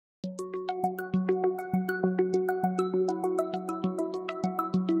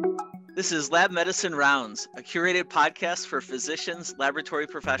This is Lab Medicine Rounds, a curated podcast for physicians, laboratory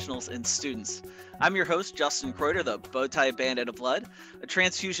professionals, and students. I'm your host, Justin Kreuter, the Bowtie Bandit of Blood, a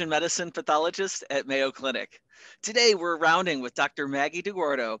transfusion medicine pathologist at Mayo Clinic. Today, we're rounding with Dr. Maggie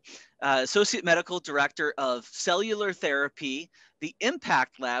DiGuardo, Associate Medical Director of Cellular Therapy, the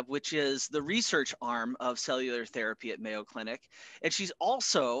Impact Lab, which is the research arm of cellular therapy at Mayo Clinic. And she's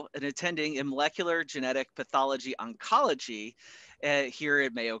also an attending in molecular genetic pathology oncology here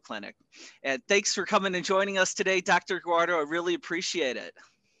at Mayo Clinic. And thanks for coming and joining us today, Dr. DiGuardo. I really appreciate it.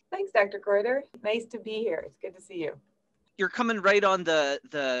 Thanks, Dr. Kreuter. Nice to be here. It's good to see you. You're coming right on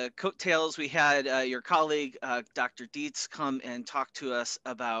the coattails. We had your colleague, Dr. Dietz, come and talk to us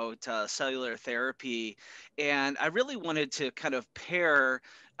about cellular therapy. And I really wanted to kind of pair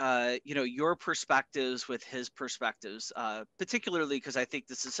your perspectives with his perspectives, particularly because I think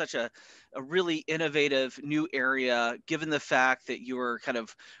this is such a really innovative new area, given the fact that you are kind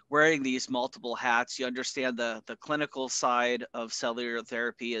of wearing these multiple hats. You understand the clinical side of cellular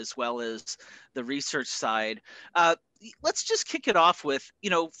therapy as well as the research side. Let's just kick it off with,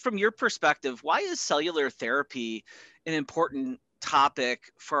 from your perspective, why is cellular therapy an important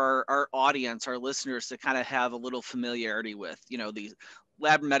topic for our audience, our listeners, to kind of have a little familiarity with, these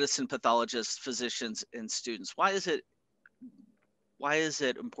lab medicine pathologists, physicians, and students? Why is it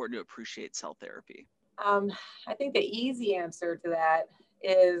important to appreciate cell therapy? I think the easy answer to that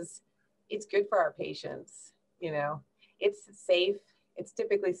is it's good for our patients. It's safe. It's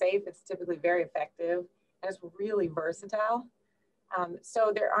typically safe. It's typically very effective. And it's really versatile.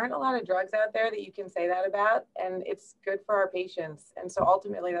 So there aren't a lot of drugs out there that you can say that about, and it's good for our patients. And so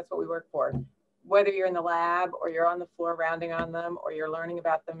ultimately, that's what we work for. Whether you're in the lab or you're on the floor rounding on them or you're learning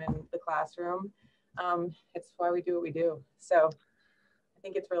about them in the classroom, it's why we do what we do. So I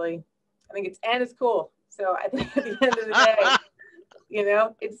think it's cool. So I think at the end of the day,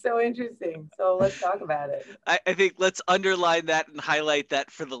 it's so interesting. So let's talk about it. I think let's underline that and highlight that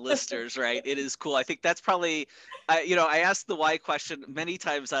for the listeners, right? It is cool. I think that's probably, I asked the why question many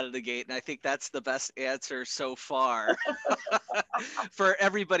times out of the gate, and I think that's the best answer so far for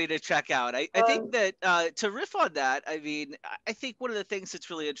everybody to check out. I think that to riff on that, I think one of the things that's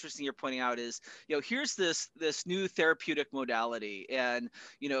really interesting you're pointing out is, here's this new therapeutic modality, and,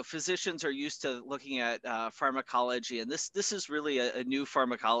 physicians are used to looking at pharmacology, and this is really a new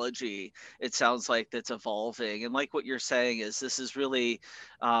pharmacology, it sounds like, that's evolving. And like what you're saying is this is really,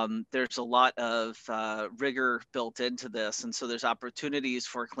 there's a lot of rigor built into this. And so there's opportunities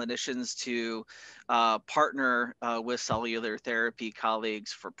for clinicians to partner with cellular therapy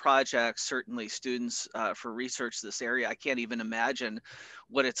colleagues for projects, certainly students for research this area. I can't even imagine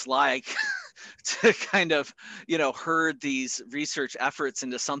what it's like to kind of, herd these research efforts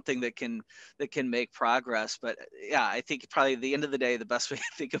into something that can make progress. But yeah, I think probably at the end of the day, the best way to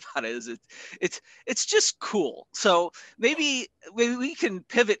think about it is it's just cool. So maybe we can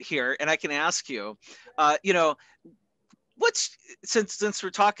pivot here, and I can ask you, since we're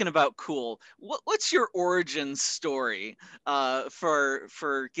talking about cool, what's your origin story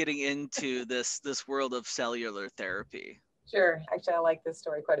for getting into this world of cellular therapy? Sure. Actually, I like this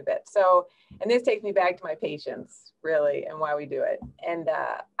story quite a bit. So, and this takes me back to my patients, really, and why we do it. And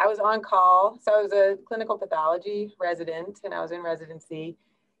I was on call. So I was a clinical pathology resident, and I was in residency.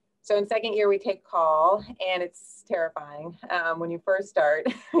 So in second year, we take call, and it's terrifying when you first start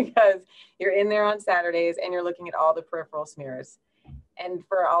because you're in there on Saturdays and you're looking at all the peripheral smears. And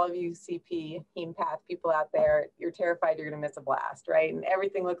for all of you CP, hemopath people out there, you're terrified you're going to miss a blast, right? And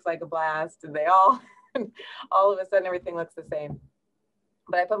everything looks like a blast, and all of a sudden, everything looks the same.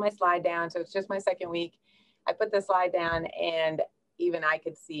 But I put my slide down. So it's just my second week. I put the slide down, and even I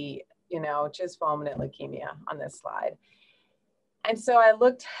could see, just fulminant leukemia on this slide. And so I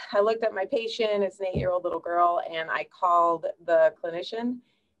looked at my patient. It's an 8-year-old little girl, and I called the clinician,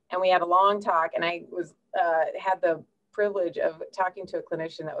 and we had a long talk. And I had the privilege of talking to a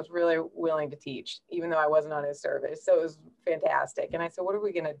clinician that was really willing to teach, even though I wasn't on his service. So it was fantastic. And I said, what are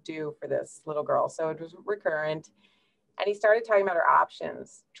we going to do for this little girl? So it was recurrent. And he started talking about our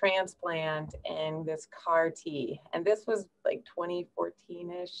options, transplant and this CAR T. And this was like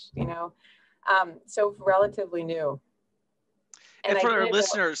 2014-ish, so relatively new. And for our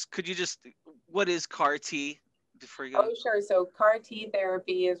listeners, could you what is CAR T? Oh, sure. So CAR T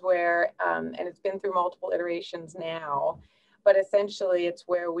therapy is where, and it's been through multiple iterations now, but essentially it's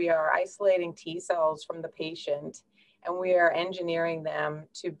where we are isolating T cells from the patient, and we are engineering them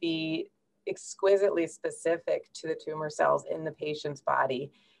to be exquisitely specific to the tumor cells in the patient's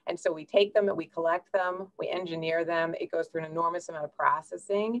body. And so we take them and we collect them, we engineer them. It goes through an enormous amount of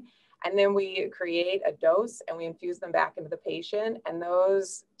processing. And then we create a dose and we infuse them back into the patient. And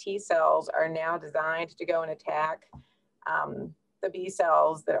those T cells are now designed to go and attack the B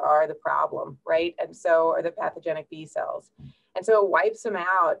cells that are the problem, right? And so are the pathogenic B cells. And so it wipes them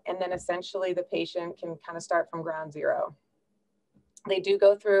out. And then essentially the patient can kind of start from ground zero. They do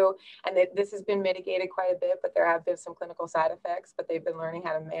go through, and this has been mitigated quite a bit, but there have been some clinical side effects, but they've been learning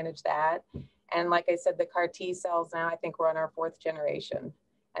how to manage that. And like I said, the CAR T cells now, I think we're on our 4th generation,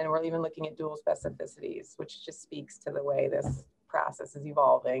 and we're even looking at dual specificities, which just speaks to the way this process is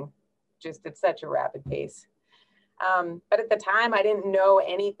evolving. Just at such a rapid pace. But at the time, I didn't know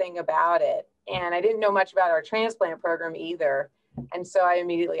anything about it, and I didn't know much about our transplant program either. And so I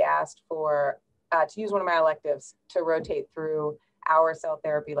immediately asked for to use one of my electives to rotate through our cell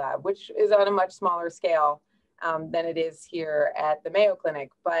therapy lab, which is on a much smaller scale than it is here at the Mayo Clinic,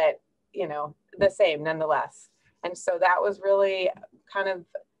 but you know, the same nonetheless. And so that was really kind of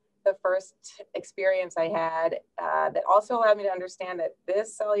the first experience I had that also allowed me to understand that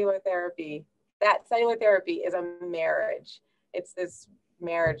this cellular therapy, is a marriage. It's this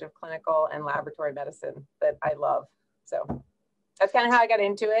marriage of clinical and laboratory medicine that I love. So that's kind of how I got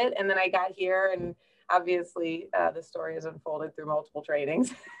into it. And then I got here, and obviously the story has unfolded through multiple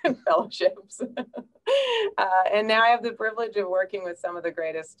trainings and fellowships. And now I have the privilege of working with some of the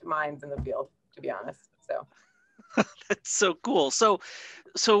greatest minds in the field, to be honest. So that's so cool. So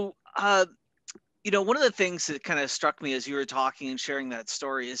you know, one of the things that kind of struck me as you were talking and sharing that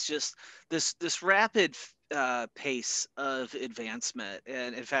story is just this rapid pace of advancement.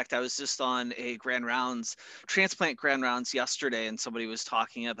 And in fact, I was just on a transplant grand rounds yesterday, and somebody was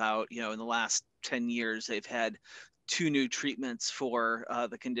talking about, you know, in the last 10 years, they've had 2 new treatments for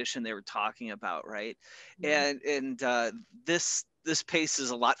the condition they were talking about, right? And this pace is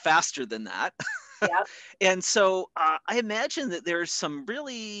a lot faster than that. yeah. And so I imagine that there's some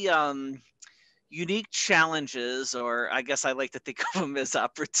really unique challenges, or I guess I like to think of them as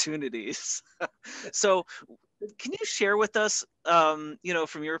opportunities. So can you share with us, you know,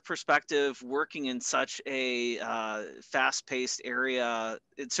 from your perspective, working in such a fast-paced area,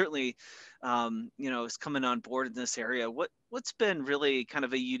 it certainly, you know, is coming on board in this area. What's been really kind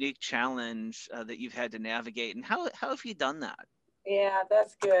of a unique challenge that you've had to navigate, and how have you done that? Yeah,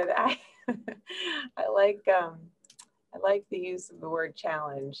 that's good. I like the use of the word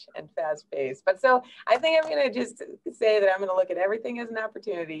challenge and fast-paced. But so I think I'm going to just say that I'm going to look at everything as an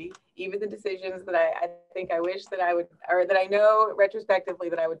opportunity, even the decisions that I think I wish that I would, or that I know retrospectively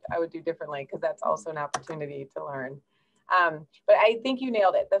that I would do differently, because that's also an opportunity to learn. But I think you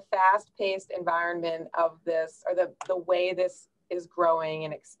nailed it. The fast-paced environment of this, or the way this is growing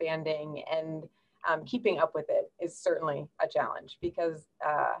and expanding and keeping up with it is certainly a challenge, because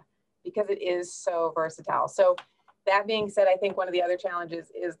it is so versatile. So that being said, I think one of the other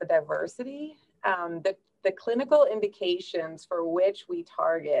challenges is the diversity. The clinical indications for which we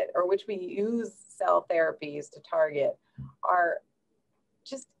target, or which we use cell therapies to target, are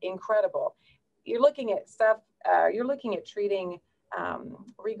just incredible. You're looking at stuff, you're looking at treating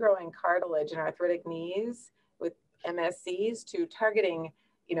regrowing cartilage in arthritic knees with MSCs, to targeting,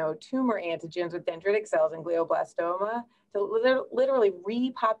 you know, tumor antigens with dendritic cells and glioblastoma, to literally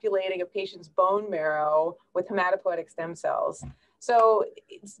repopulating a patient's bone marrow with hematopoietic stem cells. So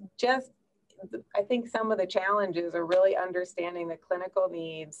it's just, I think some of the challenges are really understanding the clinical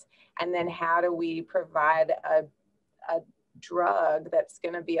needs, and then how do we provide a drug that's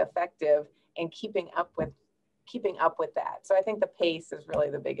going to be effective and keeping up with that. So I think the pace is really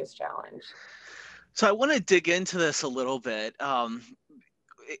the biggest challenge. So I want to dig into this a little bit.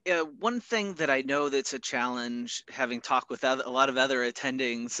 One thing that I know that's a challenge, having talked with a lot of other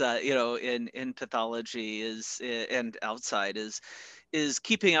attendings, you know, in pathology and outside, is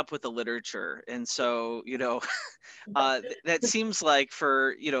keeping up with the literature. And so, you know, that seems like,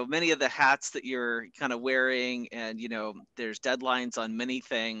 for, you know, many of the hats that you're kind of wearing, and, you know, there's deadlines on many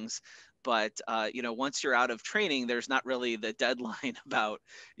things. But you know, once you're out of training, there's not really the deadline about,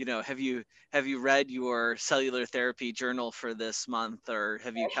 you know, have you read your cellular therapy journal for this month, or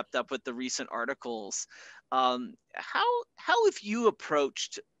have you kept up with the recent articles? How have you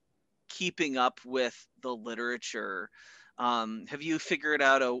approached keeping up with the literature? Have you figured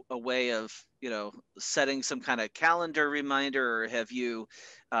out a way of, you know, setting some kind of calendar reminder, or have you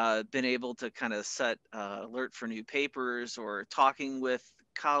been able to kind of set alert for new papers, or talking with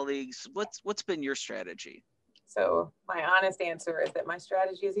colleagues? What's been your strategy? So my honest answer is that my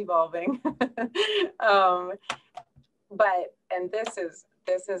strategy is evolving. But, and this is,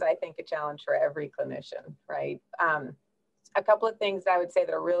 I think, a challenge for every clinician, right? a couple of things that I would say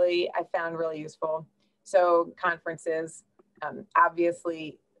that I found really useful. So conferences,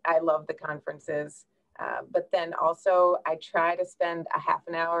 obviously I love the conferences, but then also I try to spend a half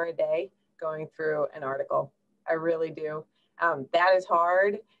an hour a day going through an article. I really do. That is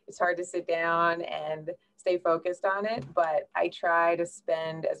hard. It's hard to sit down and stay focused on it, but I try to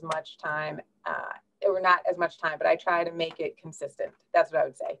spend as much time, or not as much time, but I try to make it consistent. That's what I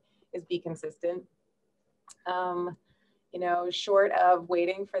would say, is be consistent. Short of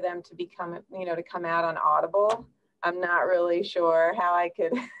waiting for them to become, to come out on Audible, I'm not really sure how I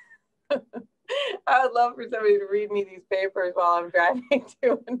could. I would love for somebody to read me these papers while I'm driving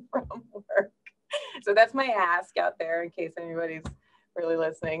to and from work. So that's my ask out there in case anybody's really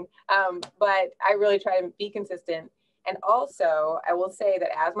listening. But I really try to be consistent. And also, I will say that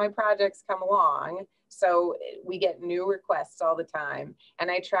as my projects come along, so we get new requests all the time,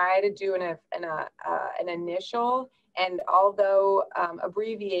 and I try to do an initial and although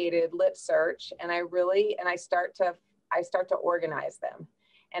abbreviated lit search, and I start to organize them.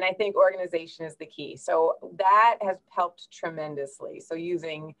 And I think organization is the key. So that has helped tremendously. So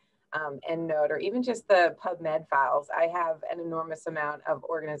using EndNote or even just the PubMed files, I have an enormous amount of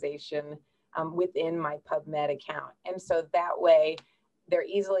organization within my PubMed account. And so that way they're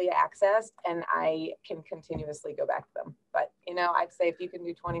easily accessed and I can continuously go back to them. But, I'd say if you can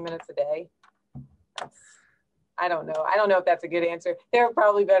do 20 minutes a day, I don't know. I don't know if that's a good answer. There are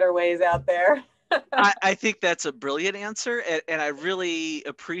probably better ways out there. I think that's a brilliant answer. And I really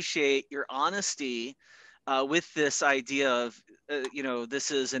appreciate your honesty with this idea of, this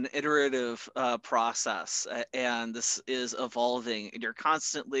is an iterative process and this is evolving and you're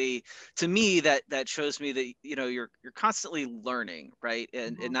constantly, to me, that shows me that, you're constantly learning, right?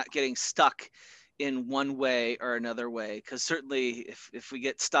 And not getting stuck in one way or another way. Because certainly if we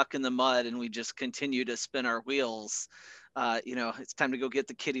get stuck in the mud and we just continue to spin our wheels, it's time to go get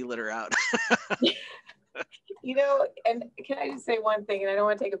the kitty litter out. And can I just say one thing, and I don't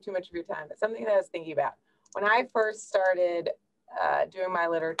want to take up too much of your time, but something that I was thinking about. When I first started doing my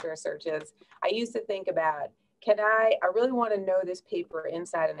literature searches, I used to think about, I really want to know this paper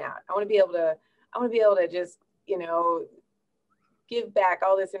inside and out. I want to be able to just, give back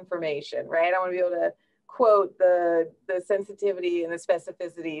all this information, right? I want to be able to quote the sensitivity and the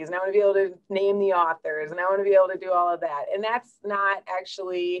specificities, and I want to be able to name the authors, and I want to be able to do all of that. And that's not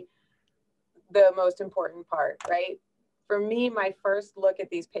actually the most important part, right? For me, my first look at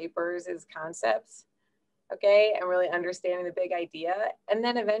these papers is concepts, okay, and really understanding the big idea. And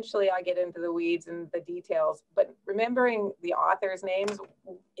then eventually I'll get into the weeds and the details. But remembering the authors' names,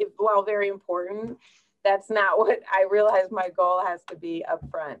 while very important, that's not what I realize. My goal has to be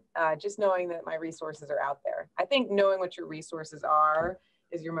upfront. Just knowing that my resources are out there. I think knowing what your resources are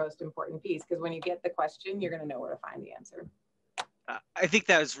is your most important piece, because when you get the question, you're going to know where to find the answer. I think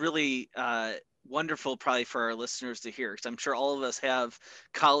that was really wonderful probably for our listeners to hear, because I'm sure all of us have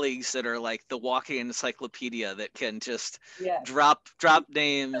colleagues that are like the walking encyclopedia that can just drop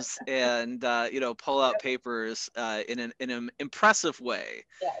names and pull out papers in an impressive way.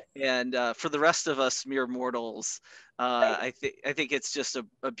 Yes. And for the rest of us mere mortals, I think it's just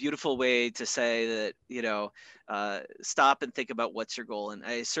a beautiful way to say that stop and think about what's your goal. And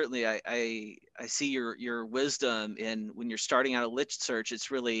I certainly I see your wisdom in when you're starting out a lit search. It's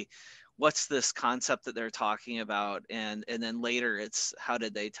really what's this concept that they're talking about, and then later it's how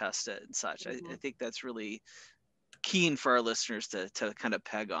did they test it and such. I think that's really keen for our listeners to kind of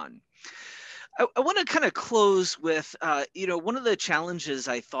peg on. I want to kind of close with, one of the challenges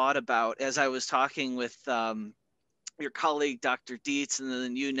I thought about as I was talking with your colleague, Dr. Dietz, and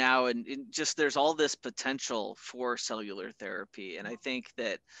then you now, and just there's all this potential for cellular therapy. And I think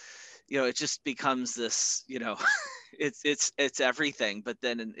that, it just becomes this, it's everything, but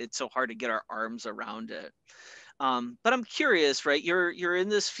then it's so hard to get our arms around it. But I'm curious, right? You're in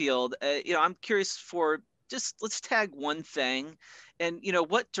this field, I'm curious for just, let's tag one thing. And,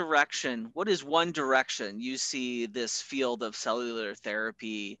 what is one direction you see this field of cellular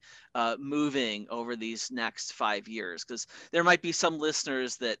therapy moving over these next 5 years? Because there might be some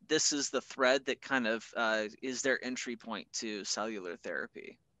listeners that this is the thread that kind of is their entry point to cellular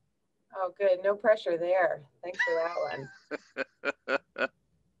therapy. Oh, good. No pressure there. Thanks for that one.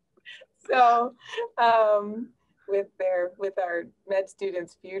 So, with our med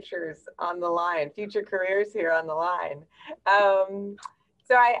students' futures on the line, future careers here on the line.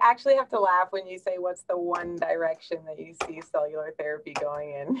 So I actually have to laugh when you say, what's the one direction that you see cellular therapy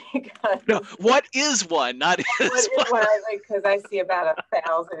going in? Because no, what is one? Not is one. Because I see about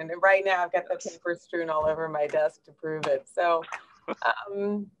 1,000. And right now I've got the paper strewn all over my desk to prove it. So,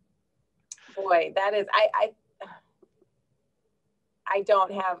 boy, that is, I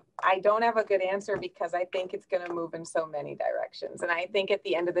don't have a good answer because I think it's going to move in so many directions. And I think at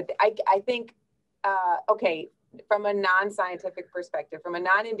the end of the day, I think, okay, from a non-scientific perspective, from a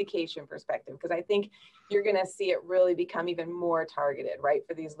non-indication perspective, because I think you're going to see it really become even more targeted, right?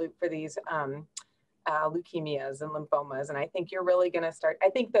 For these leukemias and lymphomas. And I think you're really going to start, I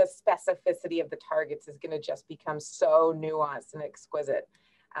think the specificity of the targets is going to just become so nuanced and exquisite.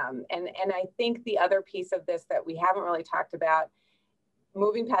 And I think the other piece of this that we haven't really talked about,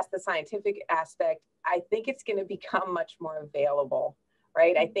 moving past the scientific aspect, I think it's going to become much more available,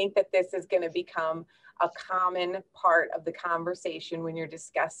 right? I think that this is going to become a common part of the conversation when you're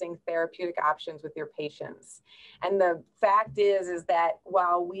discussing therapeutic options with your patients. And the fact is that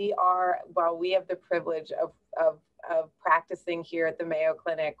while we have the privilege of practicing here at the Mayo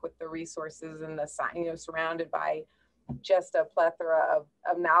Clinic with the resources and the science, surrounded by just a plethora of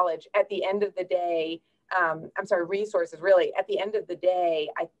knowledge, at the end of the day, resources really, at the end of the day,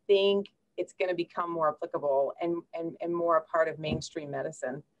 I think it's going to become more applicable and more a part of mainstream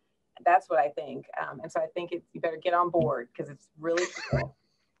medicine. That's what I think. And so I think you better get on board because it's really cool.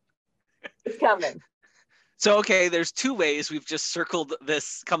 It's coming. So, okay, there's two ways we've just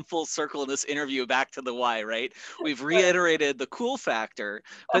come full circle in this interview back to the why, right? We've reiterated the cool factor,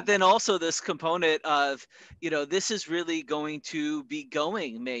 but then also this component of, this is really going to be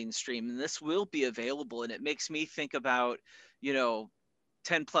going mainstream and this will be available. And it makes me think about,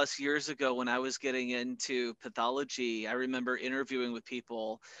 10 plus years ago when I was getting into pathology, I remember interviewing with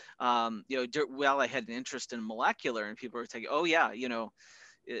people, while I had an interest in molecular, and people were saying, oh yeah,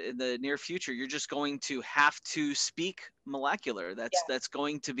 in the near future, you're just going to have to speak molecular. That's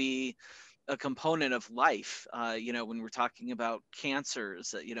going to be a component of life. When we're talking about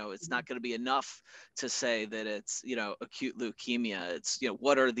cancers, it's not going to be enough to say that it's, acute leukemia. It's,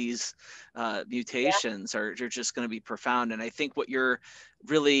 what are these mutations are just going to be profound. And I think what you're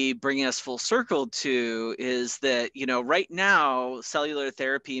really bringing us full circle to is that, right now, cellular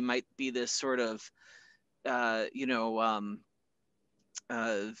therapy might be this sort of,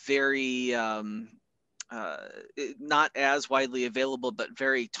 very not as widely available, but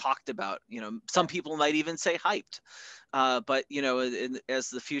very talked about. Some people might even say hyped. But as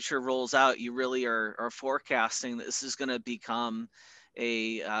the future rolls out, you really are forecasting that this is going to become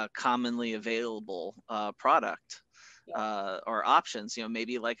a commonly available product or options.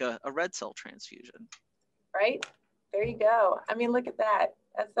 Maybe like a red cell transfusion. Right. There you go. I mean, look at that.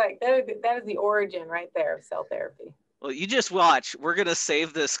 That's like that is the origin right there of cell therapy. Well, you just watch. We're going to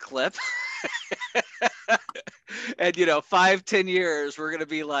save this clip. And, 5-10 years, we're going to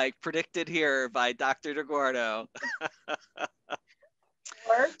be like predicted here by Dr. DiGuardo.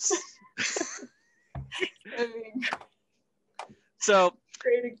 So,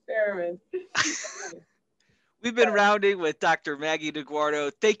 great experiment. We've been rounding with Dr. Maggie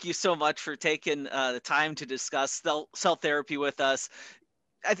DiGuardo. Thank you so much for taking the time to discuss cell therapy with us.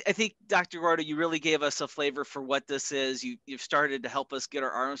 I think, Dr. DiGuardo, you really gave us a flavor for what this is. You've started to help us get our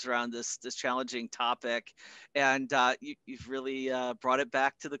arms around this challenging topic, and you've really brought it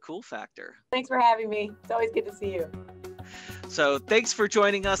back to the cool factor. Thanks for having me. It's always good to see you. So thanks for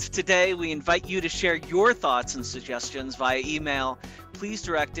joining us today. We invite you to share your thoughts and suggestions via email. Please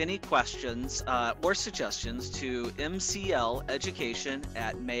direct any questions or suggestions to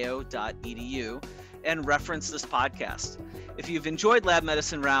mcleducation@mayo.edu and reference this podcast. If you've enjoyed Lab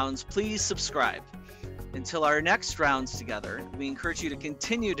Medicine Rounds, please subscribe. Until our next rounds together, we encourage you to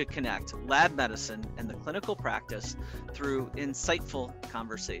continue to connect lab medicine and the clinical practice through insightful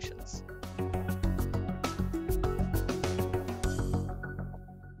conversations.